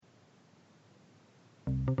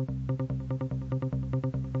Super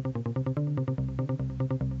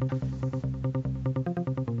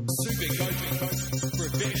Coaching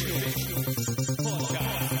Professional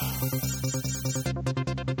Podcast.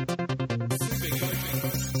 Super Coaching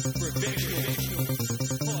Professional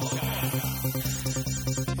Podcast.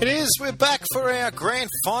 It is. We're back for our grand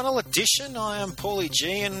final edition. I am Paulie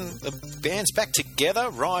G, and the band's back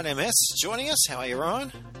together. Ryan MS joining us. How are you,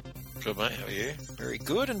 Ryan? Good, mate. How are you? Very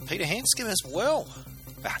good. And Peter Hanscom as well.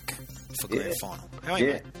 Back for grand final. How are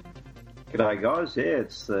you, mate? G'day, guys. Yeah,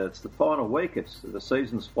 it's the final week. The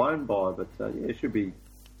season's flown by, but it should be a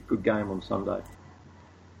good game on Sunday.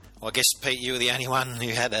 Well, I guess, Pete, you were the only one who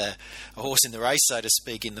had a horse in the race, so to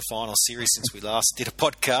speak, in the final series since we last did a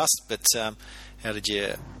podcast. But how did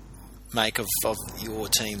you make of your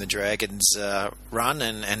team, the Dragons, run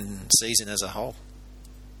and season as a whole?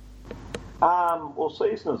 Well,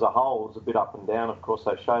 season as a whole was a bit up and down. Of course,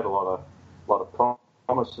 they showed a lot of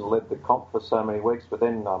promise and led the comp for so many weeks, but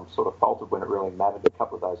then sort of faltered when it really mattered. A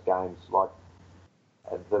couple of those games, like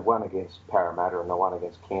the one against Parramatta and the one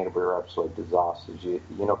against Canterbury, were absolute disasters. You're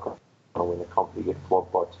not going to win the comp. You get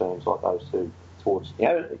flogged by teams like those two. Towards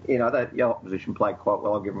the opposition played quite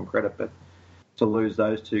well. I'll give them credit, but to lose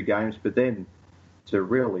those two games, but then to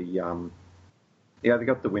really, they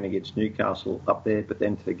got the win against Newcastle up there, but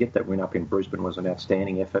then to get that win up in Brisbane was an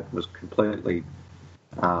outstanding effort. It was completely,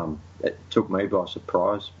 it took me by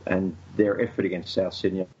surprise, and their effort against South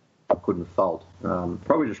Sydney, I couldn't fault.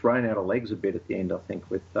 Probably just running out of legs a bit at the end, I think,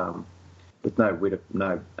 with no Widdop,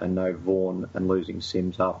 no Vaughan, and losing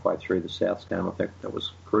Sims halfway through the South Stand. I think that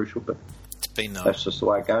was crucial, but that's just the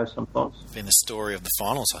way it goes sometimes. It's been the story of the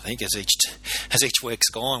finals, I think, as each week's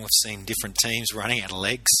gone. We've seen different teams running out of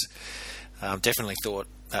legs. Definitely thought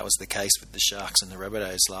that was the case with the Sharks and the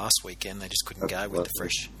Rabbitohs last weekend. They just couldn't go with the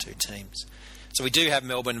fresh two teams. So we do have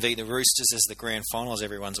Melbourne v the Roosters as the grand final, as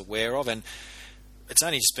everyone's aware of, and it's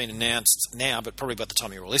only just been announced now, but probably by the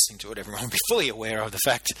time you're all listening to it, everyone will be fully aware of the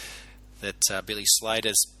fact that Billy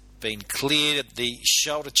Slater's been cleared of the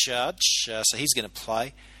shoulder charge, so he's going to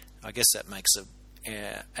play. I guess that makes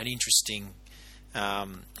an interesting,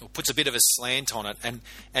 or puts a bit of a slant on it. And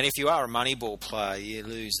if you are a Moneyball player, you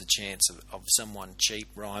lose the chance of someone cheap,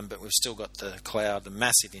 Ryan. But we've still got the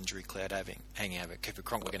massive injury cloud hanging over Cooper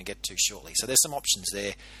Cronk. We're going to get to shortly. So there's some options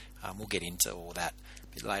there. We'll get into all that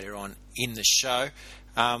a bit later on in the show.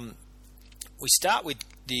 We start with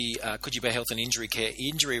the Coogee Bay Health and Injury Care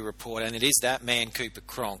injury report, and it is that man, Cooper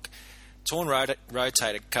Cronk. Torn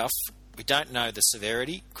rotator cuff. We don't know the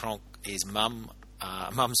severity. Cronk is mum's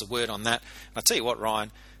a word on that. And I'll tell you what,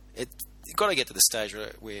 Ryan, you've got to get to the stage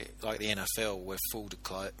where, like the NFL, we're full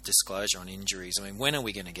disclosure on injuries. I mean, when are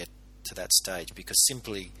we going to get to that stage? Because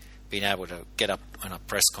simply being able to get up on a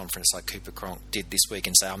press conference like Cooper Cronk did this week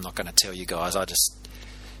and say, I'm not going to tell you guys,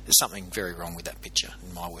 there's something very wrong with that picture,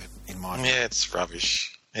 in my view. Yeah, it's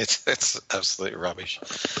rubbish. It's absolute rubbish.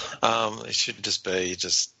 It should just be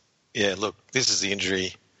look, this is the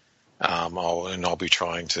injury. I'll be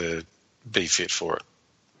trying to be fit for it.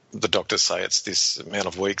 The doctors say it's this amount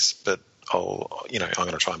of weeks, but I'm going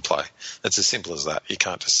to try and play. It's as simple as that. You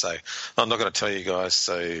can't just say, I'm not going to tell you guys,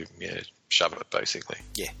 so shove it, basically.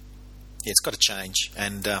 Yeah, it's got to change.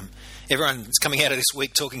 And everyone's coming out of this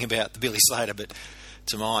week talking about the Billy Slater, but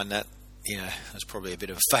to mine, that was probably a bit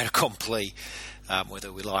of a fait accompli,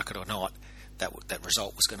 whether we like it or not. That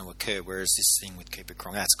result was going to occur, whereas this thing with Cooper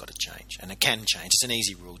Cronk, that's got to change, and it can change. It's an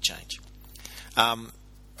easy rule change.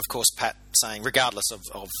 Of course, Pat saying, regardless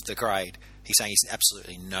of the grade, he's saying he's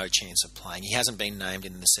absolutely no chance of playing. He hasn't been named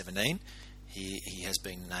in the 17. He has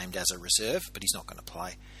been named as a reserve, but he's not going to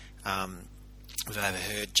play. We've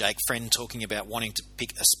overheard Jake Friend talking about wanting to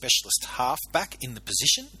pick a specialist halfback in the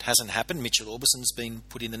position. It hasn't happened. Mitchell Orbison's been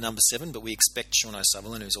put in the number 7, but we expect Sean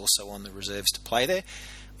O'Sullivan, who's also on the reserves, to play there,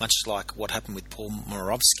 much like what happened with Paul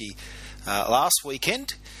Moravsky last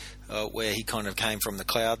weekend, where he kind of came from the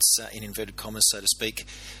clouds, in inverted commas, so to speak.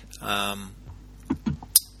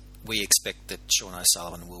 We expect that Sean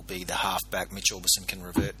O'Sullivan will be the halfback. Mitch Orbison can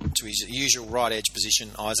revert to his usual right edge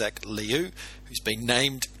position. Isaac Liu, who's been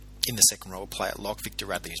named in the second row, will play at lock. Victor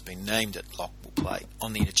Radley, who's been named at lock, will play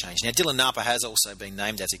on the interchange. Now, Dylan Napa has also been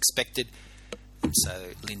named as expected, and so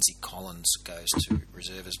Lindsay Collins goes to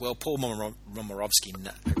reserve as well. Paul Moravsky,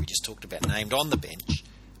 who we just talked about, named on the bench.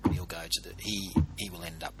 He'll go to he will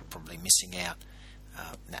end up probably missing out.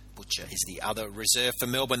 Nat Butcher is the other reserve for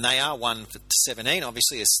Melbourne. They are 1 for 17,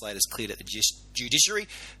 obviously, as Slater's cleared at the judiciary.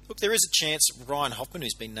 Look, there is a chance Ryan Hoffman,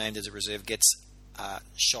 who's been named as a reserve, gets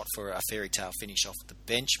shot for a fairy tale finish off the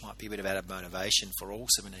bench. Might be a bit of added motivation for all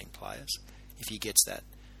 17 players if he gets that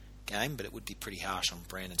game, but it would be pretty harsh on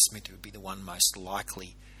Brandon Smith, who would be the one most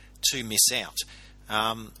likely to miss out.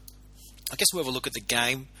 I guess we'll have a look at the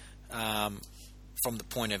game from the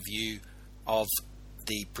point of view of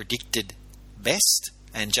the predicted best,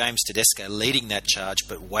 and James Tedesco leading that charge.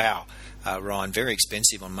 But wow, Ryan, very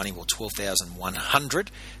expensive on Moneyball,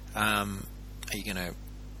 12,100. Are you going to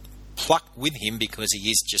pluck with him because he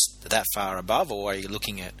is just that far above, or are you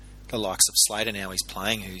looking at the likes of Slater now he's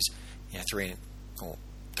playing, who's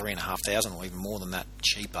 3,500 or even more than that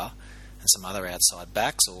cheaper, and some other outside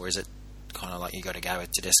backs, or is it kind of like you got to go with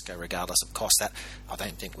Tedesco regardless of cost? That I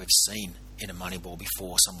don't think we've seen in a Moneyball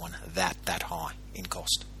before someone that high in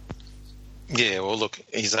cost. Yeah, well, look,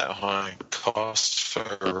 he's that high in cost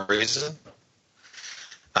for a reason,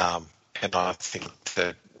 and I think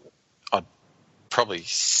that I'd probably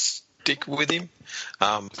stick with him.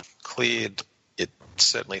 Cleared, it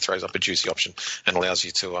certainly throws up a juicy option and allows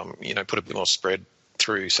you to put a bit more spread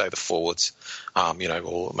through, say, the forwards, or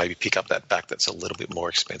maybe pick up that back that's a little bit more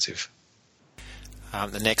expensive.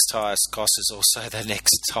 The next highest cost is also the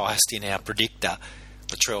next highest in our predictor,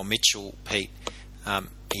 Latrell Mitchell, Pete.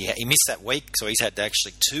 He missed that week, so he's had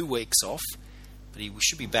actually 2 weeks off, but he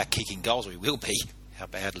should be back kicking goals, or he will be. How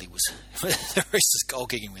badly was the Roosters goal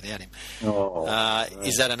kicking without him?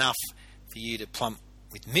 Is that enough for you to plump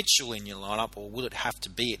with Mitchell in your lineup, or will it have to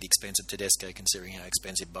be at the expense of Tedesco, considering how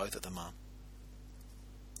expensive both of them are?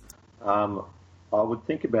 I would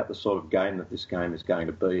think about the sort of game that this game is going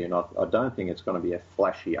to be, and I don't think it's going to be a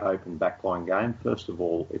flashy open backline game. First of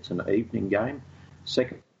all, it's an evening game.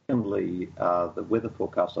 Secondly, the weather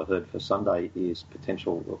forecast I heard for Sunday is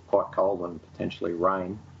potential quite cold and potentially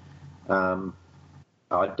rain. I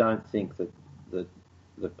don't think that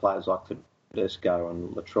players like Tedesco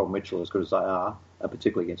and Latrell Mitchell, as good as they are,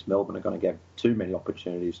 particularly against Melbourne, are going to get too many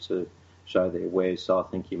opportunities to show their wares. So I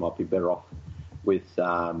think you might be better off with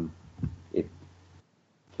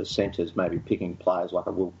for centres, maybe picking players like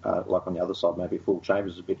like on the other side, maybe Will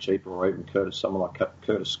Chambers is a bit cheaper, or even someone like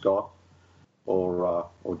Curtis Scott or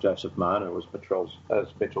Joseph Mona as Mitchell's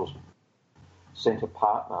centre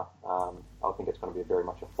partner. I think it's going to be very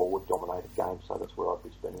much a forward-dominated game, so that's where I'd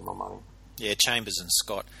be spending my money. Yeah, Chambers and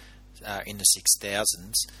Scott are in the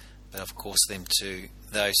 6,000s, but of course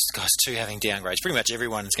those guys too having downgrades. Pretty much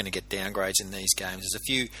everyone's going to get downgrades in these games. There's a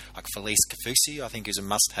few, like Felice Kafusi, I think is a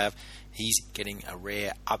must-have. He's getting a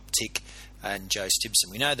rare uptick, and Joe Stibson.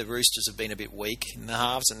 We know the Roosters have been a bit weak in the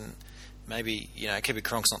halves, and maybe, Cooper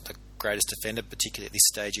Cronk's not the greatest defender, particularly at this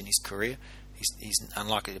stage in his career. He's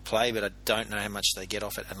unlikely to play, but I don't know how much they get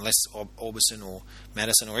off it unless Orbison or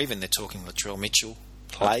Madison, or even they're talking Latrell Mitchell,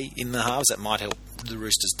 play in the halves. That might help the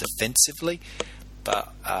Roosters defensively.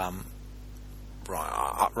 But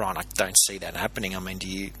Ryan, I don't see that happening. I mean, do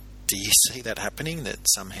you see that happening, that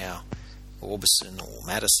somehow Orbison or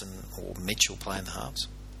Madison or Mitchell play in the halves?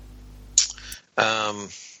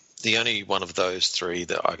 The only one of those three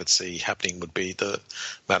that I could see happening would be the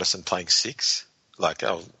Madison playing 6.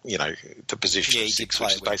 The position. Yeah, he 6, did play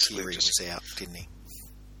which is when basically Keary was out, didn't he?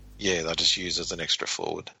 Yeah, they just use as an extra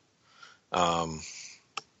forward. But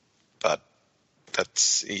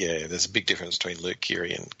there's a big difference between Luke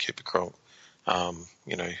Keary and Cooper Cronk.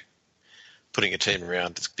 Putting a team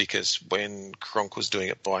around, because when Cronk was doing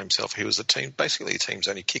it by himself, he was basically the team's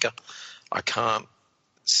only kicker. I can't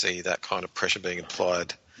see that kind of pressure being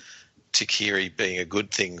applied to Keary being a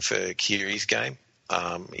good thing for Keary's game.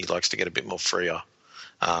 He likes to get a bit more freer,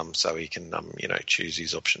 so he can, choose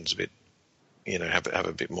his options a bit, have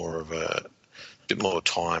a bit more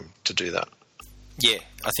time to do that. Yeah,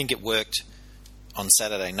 I think it worked on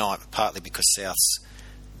Saturday night, partly because Souths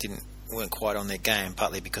weren't quite on their game,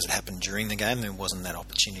 partly because it happened during the game. There wasn't that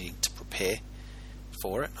opportunity to prepare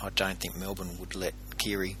for it. I don't think Melbourne would let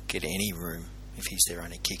Keary get any room if he's their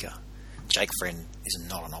only kicker. Jake Friend is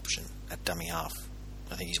not an option at dummy half.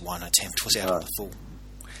 I think his one attempt was out on the full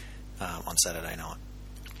on Saturday night.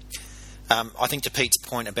 I think to Pete's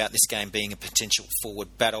point about this game being a potential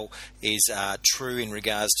forward battle is true in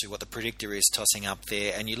regards to what the predictor is tossing up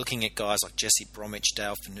there. And you're looking at guys like Jesse Bromwich,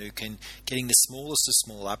 Dale Finucane, getting the smallest of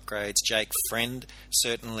small upgrades. Jake Friend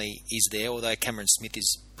certainly is there, although Cameron Smith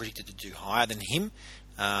is predicted to do higher than him.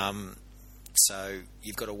 So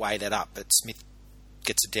you've got to weigh that up. But Smith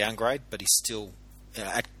gets a downgrade, but he's still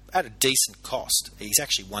at a decent cost. He's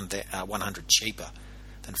actually 100 cheaper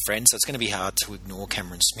than Friend, so it's going to be hard to ignore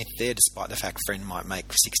Cameron Smith there, despite the fact Friend might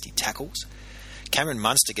make 60 tackles. Cameron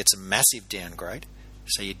Munster gets a massive downgrade,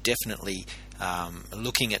 so you're definitely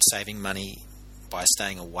looking at saving money by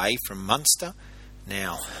staying away from Munster.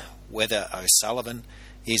 Now, whether O'Sullivan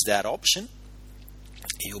is that option,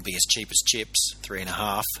 he'll be as cheap as chips,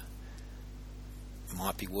 3.5.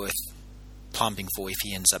 might be worth plumping for if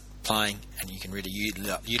he ends up playing, and you can really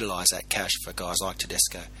utilise that cash for guys like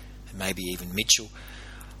Tedesco and maybe even Mitchell.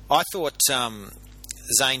 I thought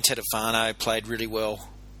Zane Tedefano played really well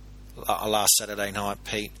last Saturday night,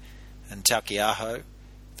 Pete, and Taukeiaho.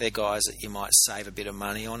 They're guys that you might save a bit of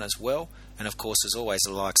money on as well. And of course, there's always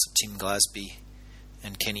the likes of Tim Glasby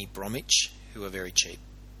and Kenny Bromwich, who are very cheap.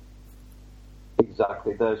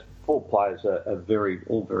 Exactly. Those four players are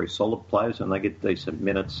all very solid players, and they get decent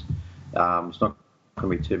minutes. It's not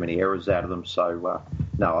going to be too many errors out of them. So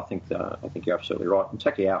no, I think you're absolutely right. And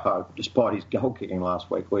Taukeiaho, despite his goal kicking last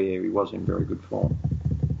week, he was in very good form.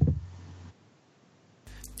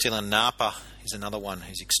 Dylan Napa is another one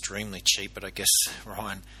who's extremely cheap, but I guess,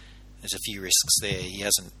 Ryan, there's a few risks there. He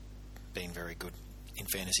hasn't been very good in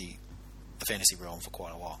the fantasy realm for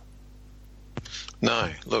quite a while. No,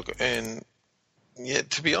 look, and yeah,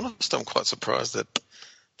 to be honest, I'm quite surprised that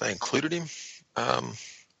they included him,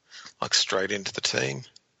 straight into the team.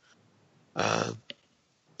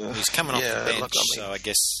 He's coming off the bench, so I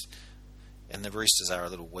guess, and the Roosters are a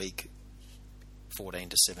little weak, 14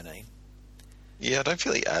 to 17. Yeah, I don't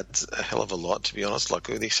feel he adds a hell of a lot, to be honest. Like,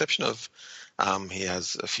 with the exception of he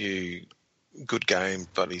has a few good games,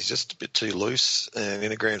 but he's just a bit too loose. And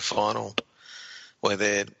in a grand final, where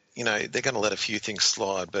they're going to let a few things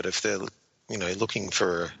slide, but if they're looking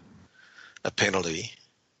for a penalty,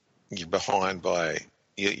 you're behind by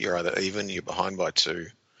you're either even, you're behind by 2.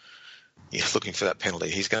 You're looking for that penalty.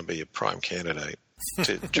 He's going to be a prime candidate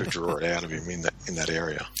to draw it out of him in that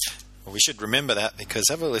area. Well, we should remember that, because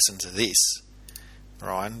have a listen to this.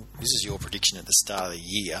 Ryan, this is your prediction at the start of the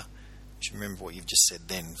year. You should remember what you've just said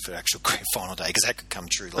then for actual grand final day, because that could come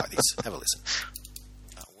true like this. Have a listen.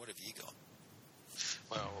 What have you got?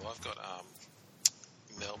 Well, I've got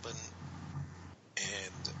Melbourne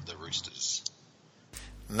and the Roosters.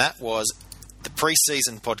 And that was the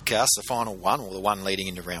pre-season podcast, the final one, or the one leading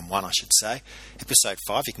into round 1, I should say. Episode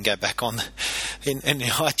 5. You can go back on in the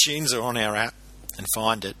iTunes or on our app and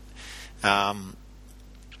find it.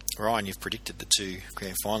 Ryan, you've predicted the 2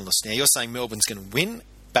 grand finalists. Now, you're saying Melbourne's going to win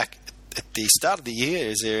back at the start of the year.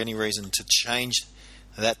 Is there any reason to change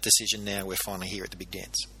that decision now we're finally here at the big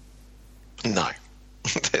dance? No,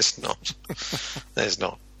 there's not. There's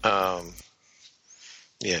not.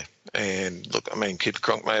 Yeah, and look, I mean, Cooper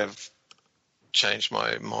Cronk may have changed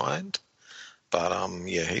my mind, but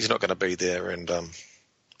he's not going to be there, and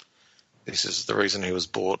this is the reason he was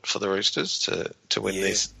bought for the Roosters to win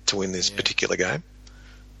this particular game.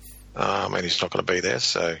 And he's not going to be there,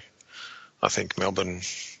 so I think Melbourne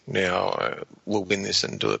now will win this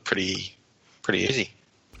and do it pretty easy.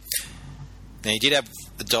 Now, you did have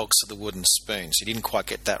the dogs for the wooden spoons. You didn't quite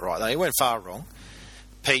get that right, though. You went far wrong.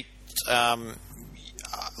 Pete,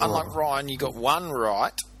 unlike Ryan, you got one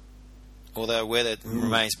right, although whether it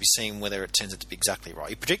remains to be seen whether it turns out to be exactly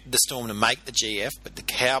right. You predicted the Storm to make the GF, but the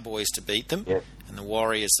Cowboys to beat them, and the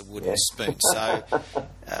Warriors the wooden spoon. So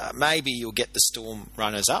maybe you'll get the Storm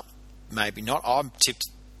runners up, maybe not. I tipped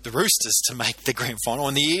the Roosters to make the grand final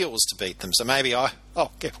and the Eels to beat them. So maybe I'll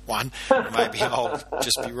get one. Maybe I'll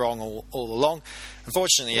just be wrong all along.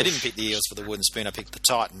 Unfortunately, I didn't pick the Eels for the wooden spoon. I picked the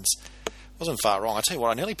Titans. Wasn't far wrong. I tell you what,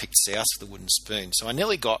 I nearly picked South for the wooden spoon. So I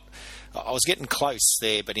was getting close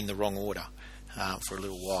there, but in the wrong order for a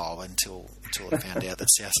little while until I found out that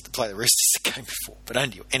South had to play the Roosters the game before. But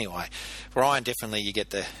anyway, Ryan, definitely you get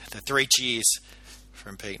the 3 cheers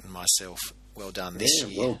from Pete and myself. Well done this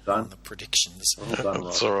year on the predictions. Well done,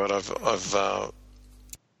 It's all right. I've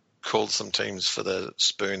called some teams for the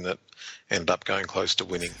spoon that ended up going close to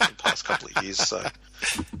winning the past couple of years. So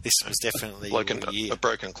this was definitely your year. A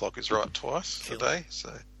broken clock is right twice a day.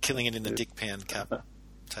 So killing it in the Dick Pound Cup,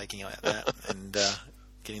 taking out that and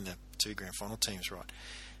getting the 2 grand final teams right.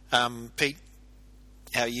 Pete,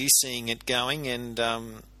 how are you seeing it going? And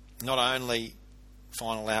not only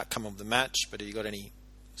final outcome of the match, but have you got any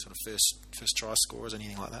sort of first try scores,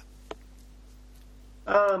 anything like that?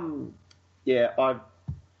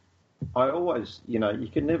 I always, you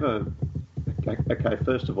can never. Okay,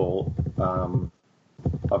 first of all,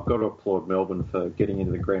 I've got to applaud Melbourne for getting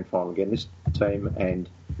into the grand final again. This team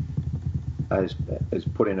has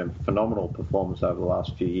put in a phenomenal performance over the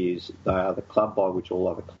last few years. They are the club by which all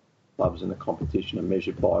other clubs in the competition are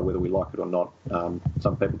measured by, whether we like it or not.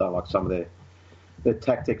 Some people don't like some of their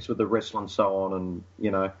tactics with the wrestle and so on, and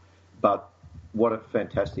but what a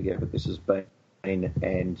fantastic effort this has been,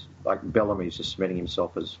 and like Bellamy's just cementing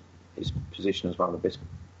himself as his position as one of the best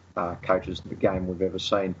coaches in the game we've ever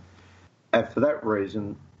seen, and for that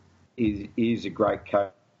reason, he is a great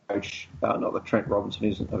coach. Not that Trent Robinson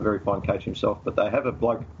isn't a very fine coach himself, but they have a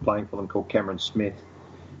bloke playing for them called Cameron Smith,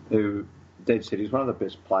 who dead set. He's one of the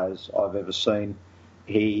best players I've ever seen.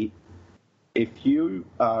 If you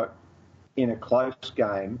are in a close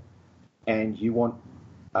game and you want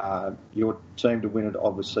your team to win it,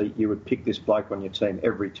 obviously, you would pick this bloke on your team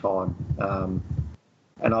every time.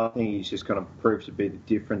 And I think he's just going to prove to be the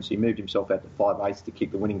difference. He moved himself out to 5/8 to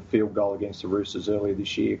kick the winning field goal against the Roosters earlier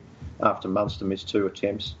this year after Munster missed 2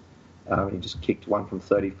 attempts. He just kicked one from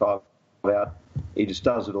 35 out. He just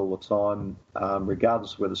does it all the time.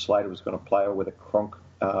 Regardless of whether Slater was going to play or whether Cronk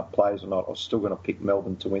plays or not, I'm still going to pick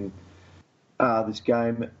Melbourne to win this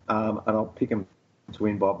game. And I'll pick him to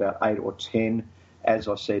win by about 8 or 10. As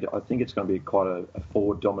I said, I think it's going to be quite a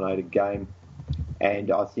forward-dominated game.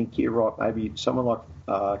 And I think you're right. Maybe someone like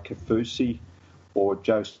Kafusi or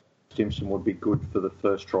Joe Stimson would be good for the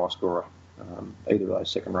first try scorer. Either of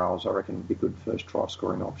those second rows, I reckon, would be good first try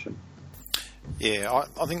scoring option. Yeah,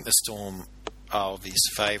 I think the Storm are obvious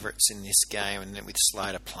favourites in this game, and with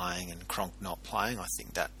Slater playing and Cronk not playing, I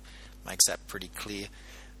think that makes that pretty clear.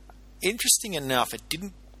 Interesting enough, it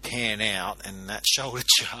didn't pan out, and that shoulder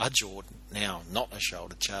charge, or now not a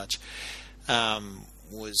shoulder charge,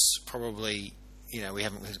 was probably, we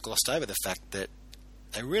haven't glossed over the fact that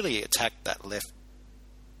they really attacked that left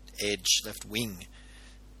wing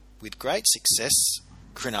with great success,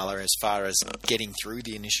 Cronulla, as far as getting through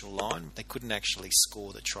the initial line. They couldn't actually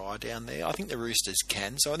score the try down there. I think the Roosters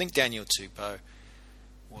can, so I think Daniel Tupou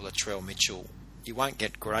or Latrell Mitchell, you won't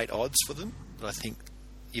get great odds for them, but I think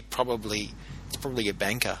it's probably a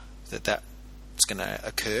banker that's going to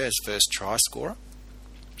occur as first try scorer.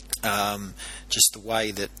 Just the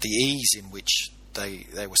way that the ease in which they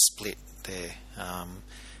were split there.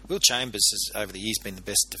 Will Chambers has over the years been the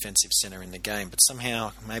best defensive centre in the game, but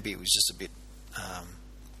somehow maybe it was just a bit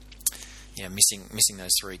missing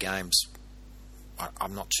those 3 games.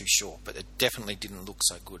 I'm not too sure, but it definitely didn't look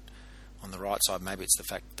so good on the right side. Maybe it's the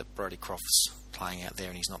fact that Brodie Croft's playing out there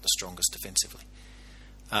and he's not the strongest defensively.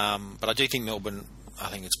 But I do think Melbourne, I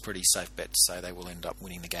think it's a pretty safe bet to say they will end up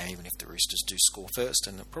winning the game even if the Roosters do score first,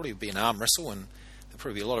 and it'll probably be an arm wrestle, and there'll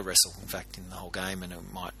probably be a lot of wrestle, in fact, in the whole game, and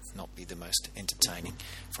it might not be the most entertaining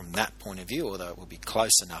from that point of view, although it will be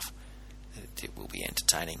close enough that it will be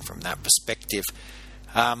entertaining from that perspective.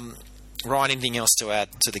 Ryan, anything else to add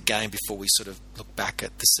to the game before we sort of look back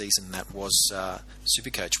at the season that was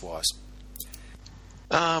Supercoach-wise?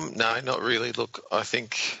 No, not really. Look, I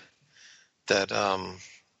think that,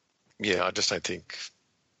 I just don't think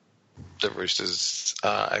the Roosters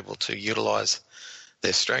are able to utilise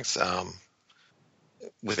their strengths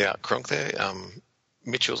without Cronk there.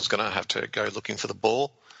 Mitchell's going to have to go looking for the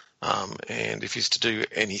ball, and if he's to do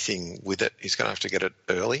anything with it, he's going to have to get it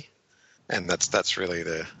early, and that's really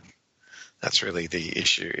the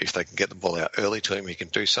issue. If they can get the ball out early to him, he can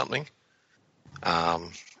do something,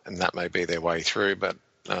 and that may be their way through. But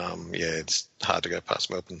it's hard to go past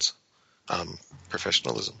Melbourne's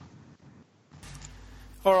professionalism.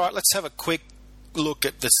 All right, let's have a quick look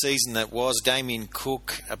at the season that was. Damien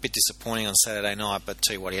Cook, a bit disappointing on Saturday night, but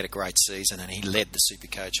tell you what, he had a great season and he led the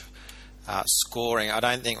Supercoach scoring. I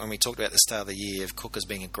don't think when we talked about the start of the year of Cook as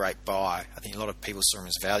being a great buy, I think a lot of people saw him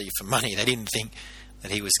as value for money. They didn't think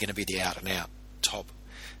that he was going to be the out-and-out top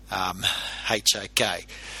HOK.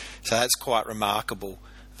 So that's quite remarkable,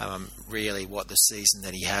 really, what the season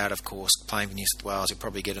that he had. Of course, playing for New South Wales, he'll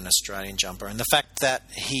probably get an Australian jumper. And the fact that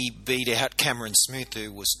he beat out Cameron Smith,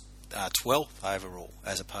 who was 12th overall,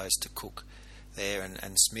 as opposed to Cook there,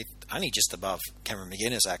 and Smith only just above Cameron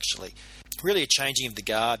McGuinness, actually. Really a changing of the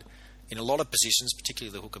guard in a lot of positions,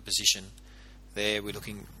 particularly the hooker position. There, we're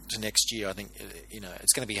looking to next year. I think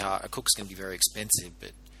it's going to be hard. Cook's going to be very expensive,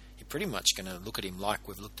 but you're pretty much going to look at him like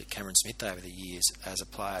we've looked at Cameron Smith over the years as a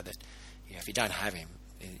player that, if you don't have him,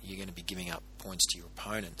 you're going to be giving up points to your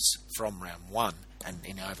opponents from round one, and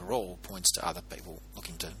in overall points to other people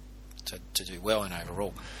looking to do well in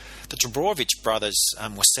overall. The Trebojevic brothers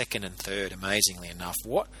were second and third, amazingly enough.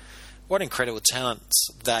 What incredible talents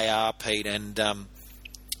they are, Pete, and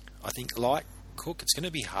I think, like Cook, it's going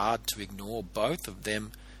to be hard to ignore both of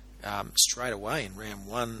them straight away in round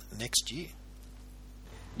one next year.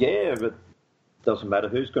 Yeah, but it doesn't matter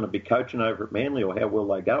who's going to be coaching over at Manly or how well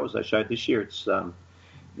they go, as they showed this year. It's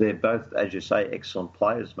they're both, as you say, excellent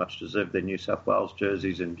players, much deserve their New South Wales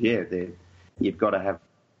jerseys, and you've got to have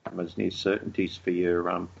them as near certainties for your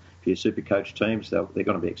Supercoach teams. They're going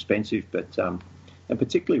to be expensive, but and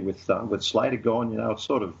particularly with Slater gone, it's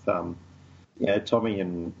sort of Tommy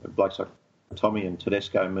and blokes like Tommy and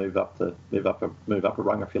Tedesco move up a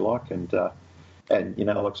rung, if you like, and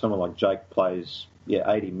like someone like Jake plays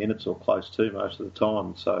 80 minutes or close to most of the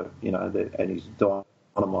time, so and he's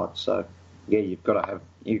dynamite. So you've got to have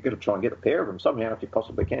you've got to try and get a pair of them somehow if you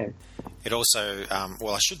possibly can. It also,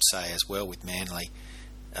 I should say as well with Manly,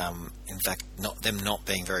 in fact, them not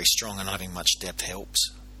being very strong and not having much depth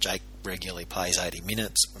helps. Jake regularly plays 80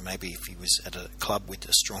 minutes, or maybe if he was at a club with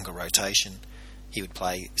a stronger rotation, he would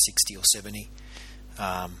play 60 or 70.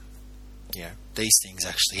 These things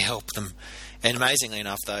actually help them. And amazingly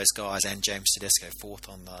enough, those guys and James Tedesco, fourth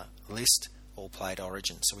on the list, all played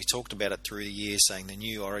Origin. So we talked about it through the years, saying the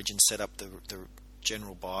new Origin set up the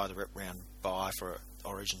general bye, the rep round bye for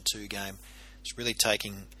Origin 2 game. It's really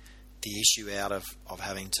taking the issue out of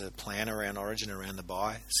having to plan around Origin, around the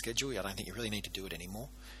bye schedule. I don't think you really need to do it anymore.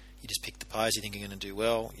 You just pick the players you think you're going to do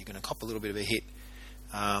well. You're going to cop a little bit of a hit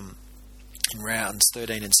in rounds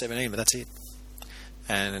 13 and 17, but that's it.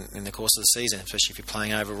 And in the course of the season, especially if you're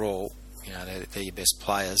playing overall, they're your best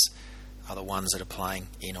players are the ones that are playing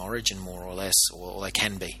in Origin more or less, or they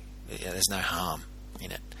can be. There's no harm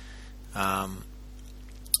in it.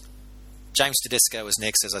 James Tedesco was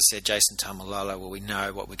next, as I said. Jason Tamalolo, well, we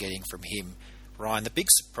know what we're getting from him. Ryan, the big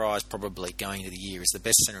surprise probably going into the year is the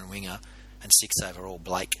best centre and winger and 6th overall,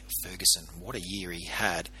 Blake Ferguson. What a year he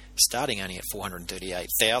had, starting only at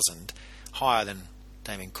 438,000, higher than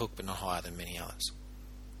Damien Cook, but not higher than many others.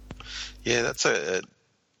 Yeah, that's a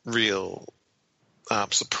real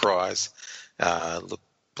surprise. Look,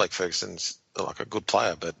 Blake Ferguson's like a good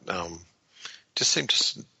player, but just seemed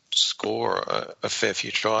to score a fair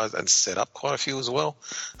few tries and set up quite a few as well.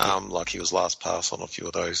 Like he was last pass on a few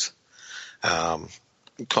of those kind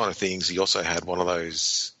of things. He also had one of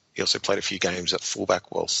those. He also played a few games at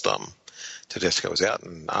fullback whilst Tedesco was out,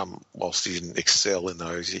 and whilst he didn't excel in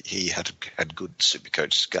those, he had good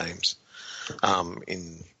Supercoach games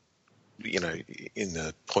in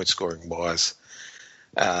the point scoring wise.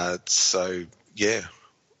 So yeah,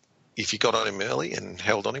 if you got on him early and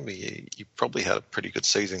held on him, you probably had a pretty good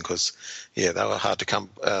season because they were hard to come.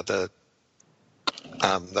 Those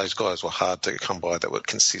guys were hard to come by that were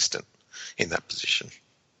consistent in that position.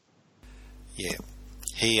 Yeah,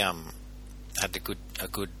 he had a good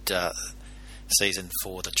season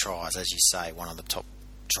for the tries, as you say, one of the top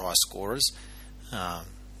try scorers,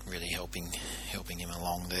 really helping him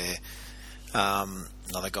along there.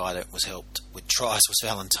 Another guy that was helped with tries was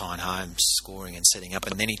Valentine Holmes, scoring and setting up,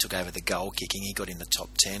 and then he took over the goal kicking. He got in the top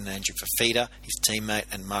 10. Andrew Fafita, his teammate,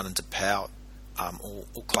 and Martin DePau all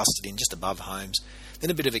clustered in just above Holmes. Then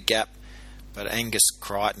a bit of a gap, but Angus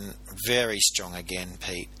Crichton, very strong again,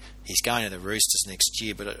 Pete. He's going to the Roosters next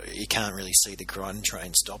year, but you can't really see the Crichton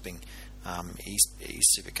train stopping. He's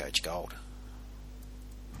Supercoach gold.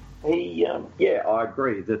 I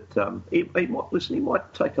agree that he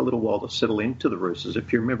might take a little while to settle into the Roosters.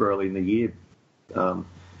 If you remember early in the year,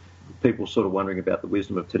 people were sort of wondering about the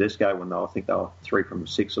wisdom of Tedesco when I think they were 3 from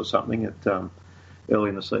 6 or something at early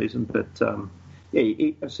in the season. But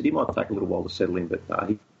I said he might take a little while to settle in, but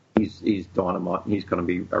he's dynamite and he's going to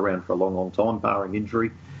be around for a long, long time, barring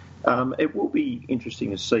injury. It will be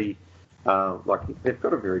interesting to see. They've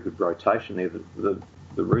got a very good rotation there.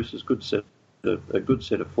 The Roosters a good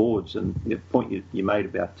set of forwards, and the point you made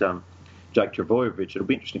about Jake Trbojevic, it'll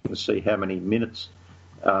be interesting to see how many minutes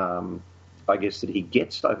I guess that he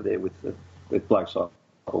gets over there with blokes like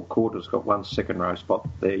Quarter's got one second row spot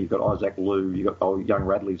there. You've got Isaac Liu, you've got young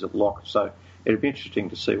Radley's at lock, so it'll be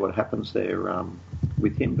interesting to see what happens there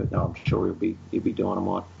with him. But no, I'm sure he'll be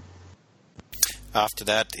dynamite. After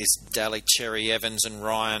that is Daly, Cherry Evans, and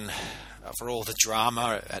Ryan. For all the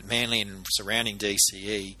drama at Manly and surrounding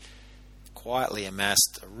DCE, quietly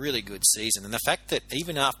amassed a really good season. And the fact that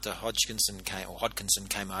even after Hodgkinson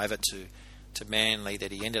came over to Manly,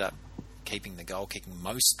 that he ended up keeping the goal kicking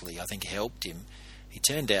mostly, I think helped him. He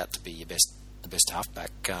turned out to be the best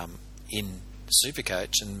halfback in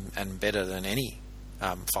Supercoach and better than any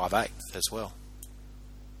 5'8" as well.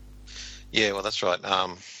 Yeah, well, that's right.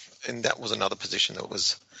 And that was another position that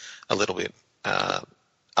was a little bit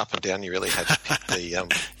up and down. You really had to pick the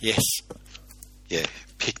yes. Yeah,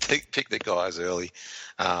 pick the guys early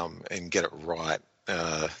and get it right.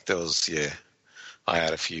 I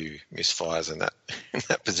had a few misfires in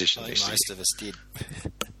that position. I think most of us did.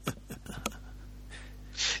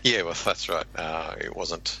 Yeah, well, that's right. It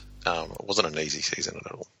wasn't an easy season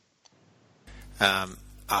at all.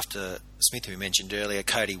 After Smith, who we mentioned earlier,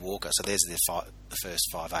 Cody Walker. So there's the first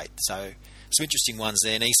 5'8". So some interesting ones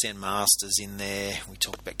there. Nissan Masters in there. We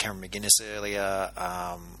talked about Cameron McGuinness earlier.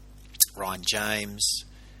 Ryan James,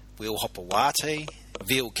 Will Hopewati,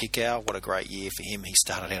 Veal Kickow. What a great year for him. He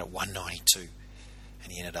started out at 192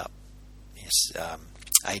 and he ended up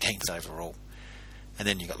 18th overall. And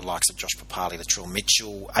then you've got the likes of Josh Papali, Latrell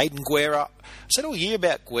Mitchell, Aidan Guerra. I said all year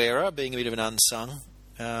about Guerra being a bit of an unsung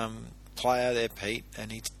player there, Pete,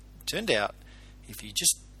 and he turned out, if you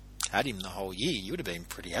just had him the whole year, you would have been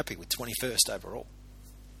pretty happy with 21st overall.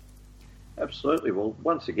 Absolutely. Well,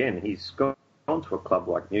 once again, he's gone to a club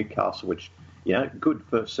like Newcastle, which, good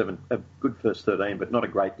first 13, but not a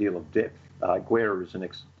great deal of depth. Guerra is an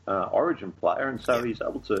ex-Origin player, and so he's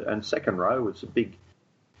able to. And second row is a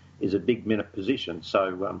big minute position,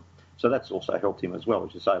 so that's also helped him as well,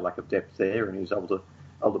 as you say, lack of depth there, and he's able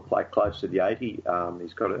to play close to the 80.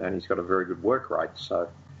 He's got a very good work rate. So,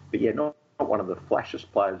 but not one of the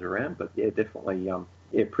flashiest players around, but definitely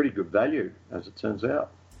pretty good value as it turns out.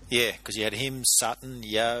 Yeah, because you had him, Sutton,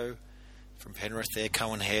 Yeo from Penrith there,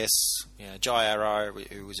 Cohen Hess, Jai Arrow,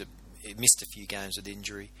 who missed a few games with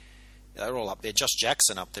injury. They're all up there. Josh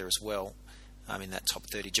Jackson up there as well, in that top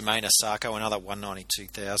 30. Jermaine Osako, another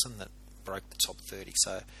 192,000 that broke the top 30.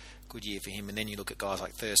 So good year for him. And then you look at guys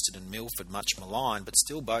like Thurston and Milford, much maligned, but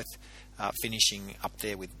still both finishing up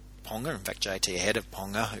there with Ponga. In fact, JT ahead of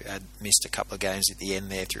Ponga, who had missed a couple of games at the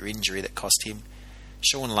end there through injury that cost him.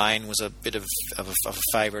 Sean Lane was a bit of a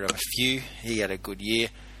favourite of a few. He had a good year.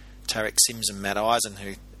 Tarek Sims and Matt Eisen,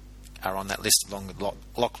 who are on that list along with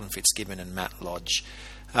Lachlan Fitzgibbon and Matt Lodge.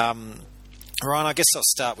 Ryan, I guess I'll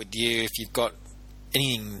start with you. If you've got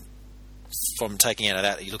anything from taking out of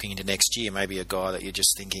that you're looking into next year, maybe a guy that you're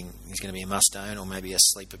just thinking he's going to be a must-own, or maybe a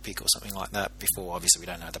sleeper pick or something like that before. Obviously, we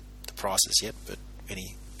don't know the prices yet, but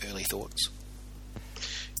any early thoughts?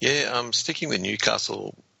 Yeah, sticking with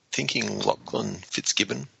Newcastle, thinking Lachlan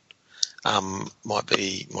Fitzgibbon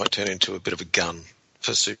might turn into a bit of a gun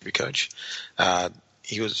for Supercoach.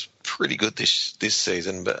 He was pretty good this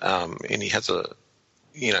season, but and he has a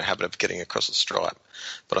habit of getting across the stripe.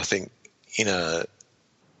 But I think in a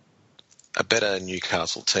better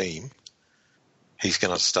Newcastle team, he's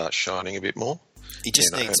going to start shining a bit more. He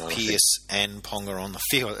just needs Pearce and Ponga on the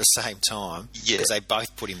field at the same time, because they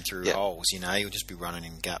both put him through holes. He'll just be running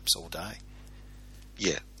in gaps all day.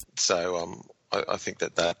 Yeah, so I think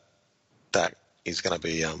that is going to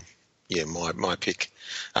be my pick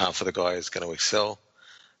for the guy who's going to excel.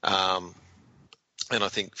 And I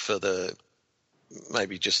think for the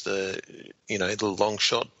long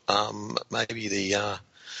shot, maybe the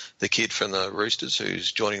kid from the Roosters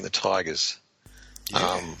who's joining the Tigers.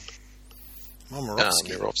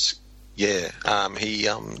 Momirovski. He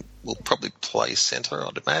will probably play centre,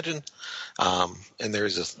 I'd imagine. And there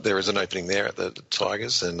is an opening there at the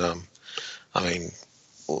Tigers, and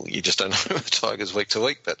you just don't know the Tigers week to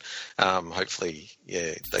week, but hopefully,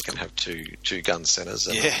 they can have two gun centres.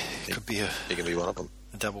 And could be he can be one of them.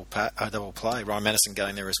 A double play. Ryan Madison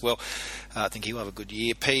going there as well. I think he'll have a good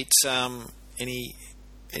year. Pete, any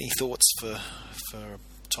thoughts for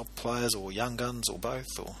top players or young guns or both?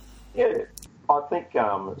 Or I think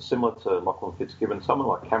similar to Lachlan Fitzgibbon, someone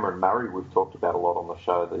like Cameron Murray, we've talked about a lot on the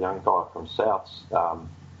show, the young guy from Souths,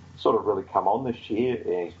 sort of really come on this year,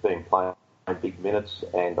 and he's been playing big minutes,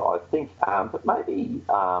 and I think but maybe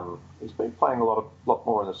he's been playing a lot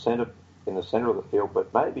more in the centre of the field,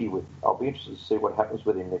 but maybe I'll be interested to see what happens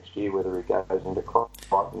with him next year, whether he goes into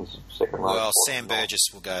Crichton's second row. Well, Sam Burgess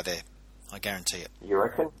will go there, I guarantee it. You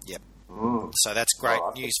reckon? Yep. So that's great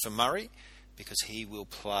news for Murray, because he will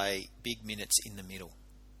play big minutes in the middle.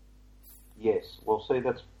 Yes, well, see,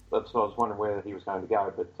 that's what I was wondering whether he was going to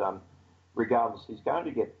go, but regardless, he's going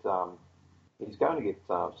to get some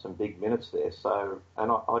big minutes there. So,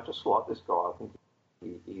 and I just like this guy. I think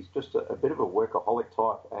he's just a bit of a workaholic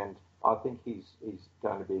type, and I think he's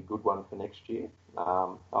going to be a good one for next year.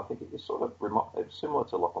 I think it's sort of similar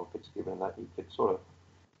to Lachlan Fitzgibbon in that he could sort of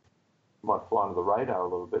might fly under the radar a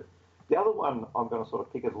little bit. The other one I'm going to sort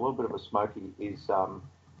of pick as a little bit of a smoky is the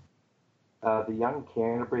young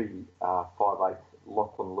Canterbury 5'8"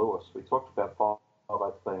 Lachlan Lewis. We talked about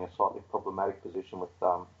 5'8" being a slightly problematic position with,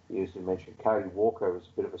 as you mentioned, Cody Walker was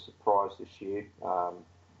a bit of a surprise this year,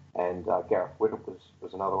 and Gareth Whittle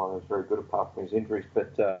was another one that was very good apart from his injuries.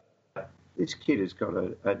 But this kid has got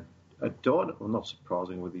a dynamite, well, not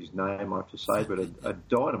surprising with his name, I have to say, but a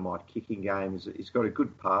dynamite kicking game. He's got a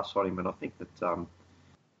good pass on him, and I think that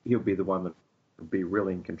he'll be the one that will be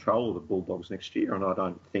really in control of the Bulldogs next year, and I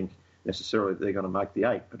don't think necessarily they're going to make the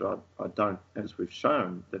 8, but I don't, as we've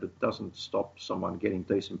shown, that it doesn't stop someone getting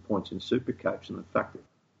decent points in Supercoach, and the fact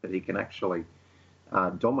that he can actually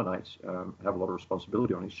dominate, have a lot of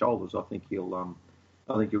responsibility on his shoulders, I think he'll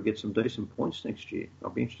get some decent points next year. I'll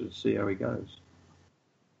be interested to see how he goes.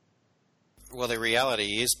 Well, the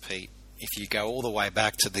reality is, Pete, if you go all the way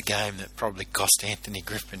back to the game that probably cost Anthony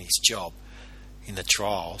Griffin his job in the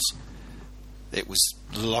trials, it was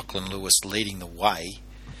Lachlan Lewis leading the way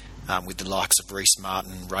with the likes of Reece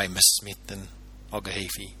Martin, Ramus Smith and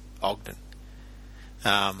Ogahefe Ogden.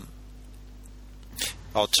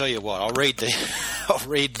 I'll tell you what. I'll read the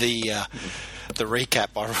recap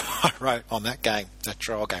I wrote on that game, that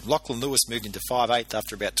trial game. Lachlan Lewis moved into 5'8"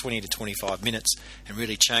 after about 20 to 25 minutes and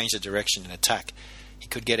really changed the direction in attack. He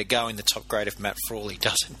could get a go in the top grade if Matt Frawley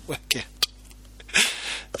doesn't work out.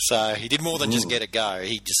 So he did more than just get a go.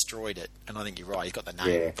 He destroyed it. And I think you're right. He's got the name.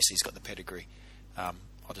 Yeah. Obviously, he's got the pedigree. I'll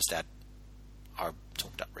just add, I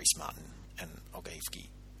talked up Reece Martin and Ogilvie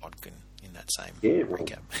Odkin in that same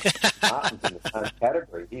recap. Martin's in the same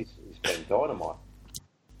category. He's been dynamite.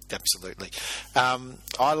 Absolutely.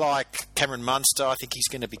 I like Cameron Munster. I think he's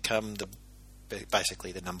going to become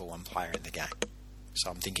basically the number one player in the game. So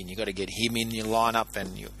I'm thinking you've got to get him in your lineup,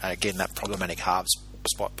 and again, that problematic halves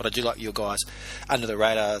spot. But I do like your guys under the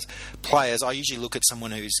radars players. I usually look at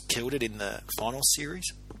someone who's killed it in the final series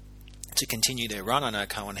to continue their run. I know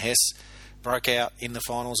Cohen Hess broke out in the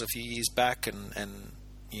finals a few years back, and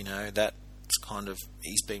you know, that's kind of,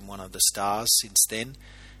 he's been one of the stars since then.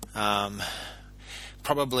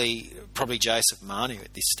 Probably Joseph Manu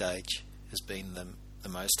at this stage has been the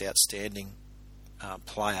most outstanding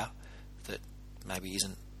player that maybe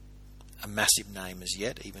isn't a massive name as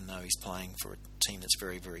yet, even though he's playing for a team that's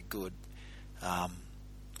very, very good.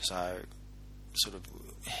 So sort of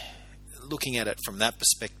looking at it from that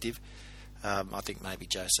perspective, I think maybe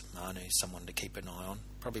Joseph Manu is someone to keep an eye on.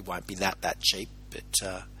 Probably won't be that cheap, but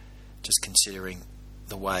just considering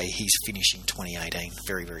the way he's finishing 2018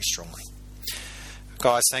 very, very strongly.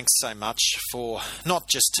 Guys, thanks so much for not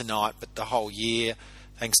just tonight, but the whole year.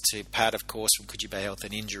 Thanks to Pat, of course, from Coogee Bay Health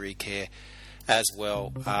and Injury Care as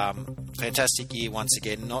well. Fantastic year once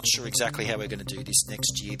again. Not sure exactly how we're going to do this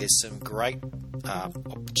next year. There's some great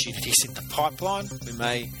opportunities in the pipeline we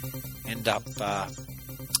may end up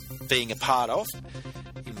being a part of,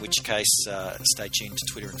 in which case stay tuned to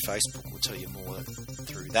Twitter and Facebook. We'll tell you more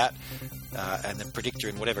through that. And the predictor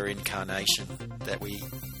in whatever incarnation that we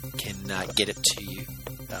can get it to you.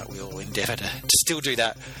 We'll endeavour to still do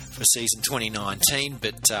that for season 2019,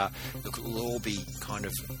 but look, it will all be kind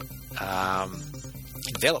of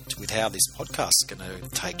enveloped with how this podcast is going to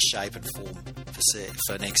take shape and form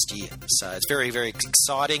for next year. So it's very, very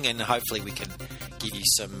exciting, and hopefully we can give you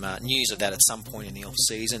some news of that at some point in the off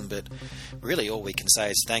season. But really all we can say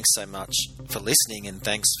is thanks so much for listening, and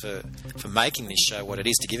thanks for making this show what it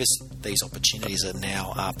is, to give us these opportunities that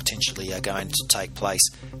now potentially are going to take place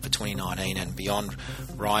for 2019 and beyond.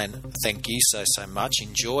 Ryan, thank you so much.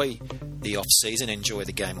 Enjoy the off season, enjoy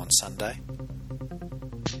the game on Sunday.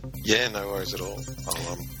 Yeah, no worries at all.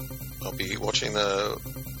 I'll be watching the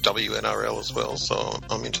WNRL as well, so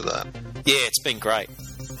I'm into that. Yeah, it's been great.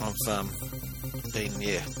 I've been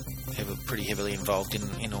pretty heavily involved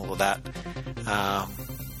in all of that,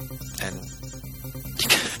 and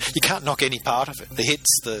you can't knock any part of it. The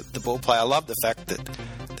hits, the ball play. I love the fact that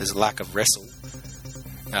there's a lack of wrestle.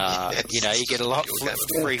 You know, you get a lot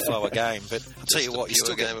free flow a game, but I'll tell you what, you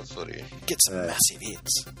still get some massive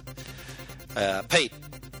hits. Pete,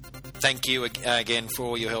 thank you again for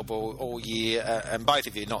all your help all year, and both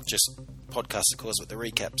of you, not just podcasts, of course, but the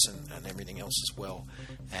recaps and everything else as well.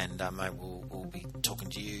 And mate, we'll be talking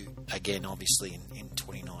to you again, obviously, in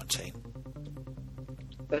 2019.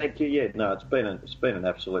 Thank you. Yeah, no, it's been an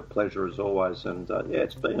absolute pleasure as always, and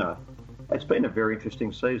it's been a very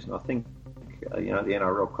interesting season. I think the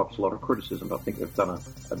NRL cops a lot of criticism, but I think they've done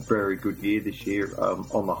a very good year this year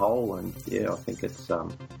on the whole, and yeah, I think it's.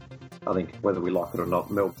 I think whether we like it or not,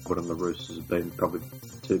 Melbourne and the Roosters have been probably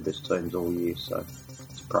the two best teams all year, so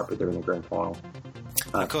it's appropriate they're in the grand final.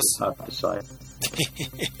 Of course, it's hard to say.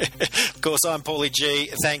 Of course, I'm Paulie G.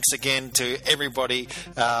 Thanks again to everybody,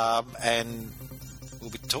 and we'll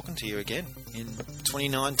be talking to you again in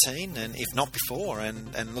 2019, and if not before,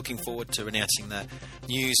 and looking forward to announcing the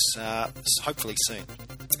news hopefully soon.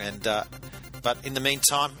 And but in the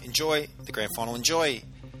meantime, enjoy the grand final, enjoy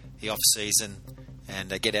the off season,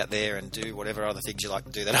 and get out there and do whatever other things you like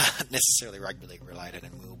to do that aren't necessarily rugby league related.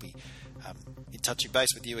 And we'll be in touching base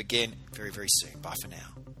with you again very, very soon. Bye for now.